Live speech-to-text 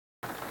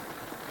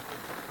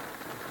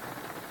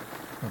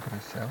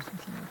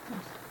Paprasčiausias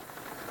lietus.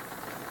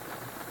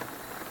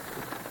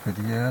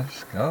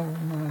 Prieš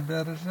kalną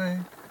beržai,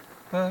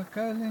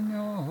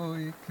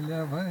 pakalnioj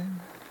klevai,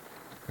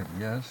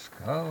 prieš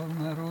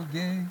kalną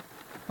rugiai,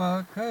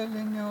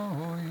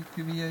 pakalnioj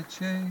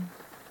kviečiai,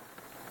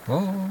 po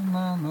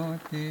mano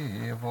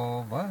tėvo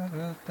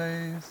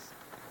vartais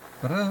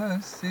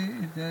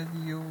prasided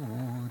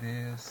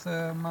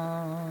jūrėsama.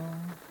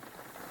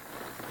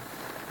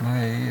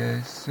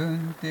 Ai,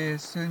 siuntė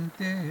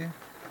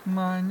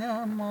mane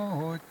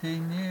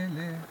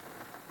motinėlė,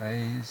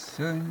 ai,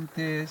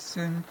 siuntė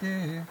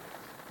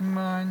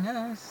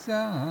mane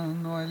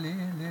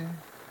senuolėlė,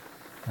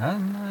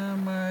 ant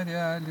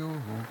marelių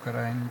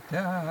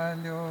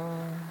krantelio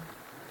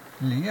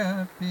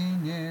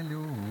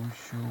liepinėlių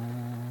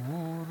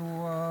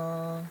šiūruo.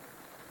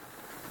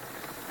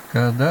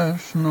 Kad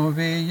aš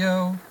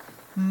nuvėjau,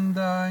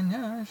 da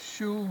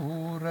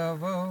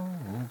nešiūravau,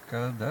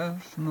 kad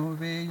aš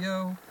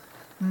nuvėjau,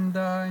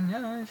 da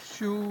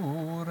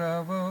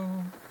nešiūravau,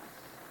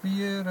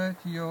 ir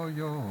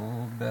atjojo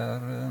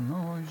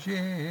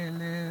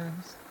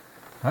bernužėlis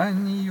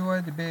ant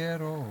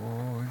juodbėro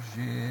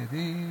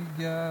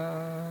žirige.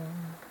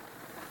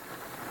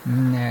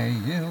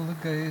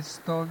 Neilgai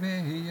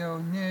stovėjau,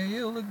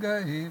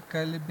 neilgai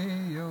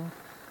kalbėjau,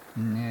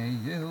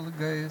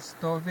 neilgai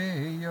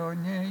stovėjo,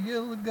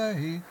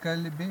 neilgai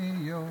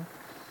kalbėjo,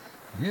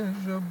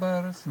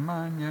 išbars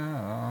mane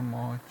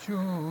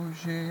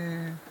močiužė,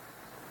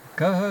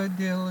 kad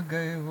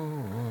ilgai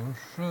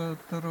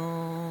užtruks.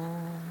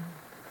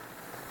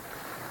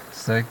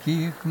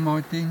 Sakyk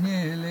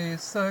motinėliai,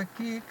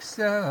 sakyk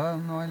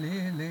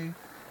senuolėliai,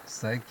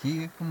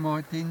 sakyk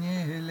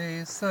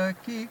motinėliai,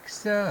 sakyk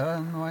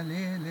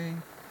senuolėliai,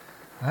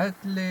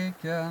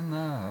 atlėkę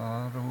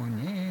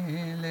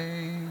narūnėliai,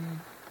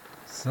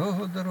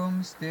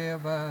 sudrumstė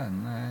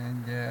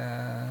vandenį.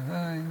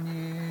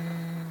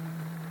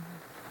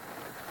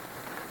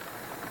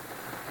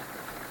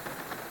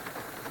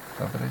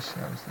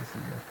 Paprasčiausias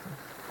lietus.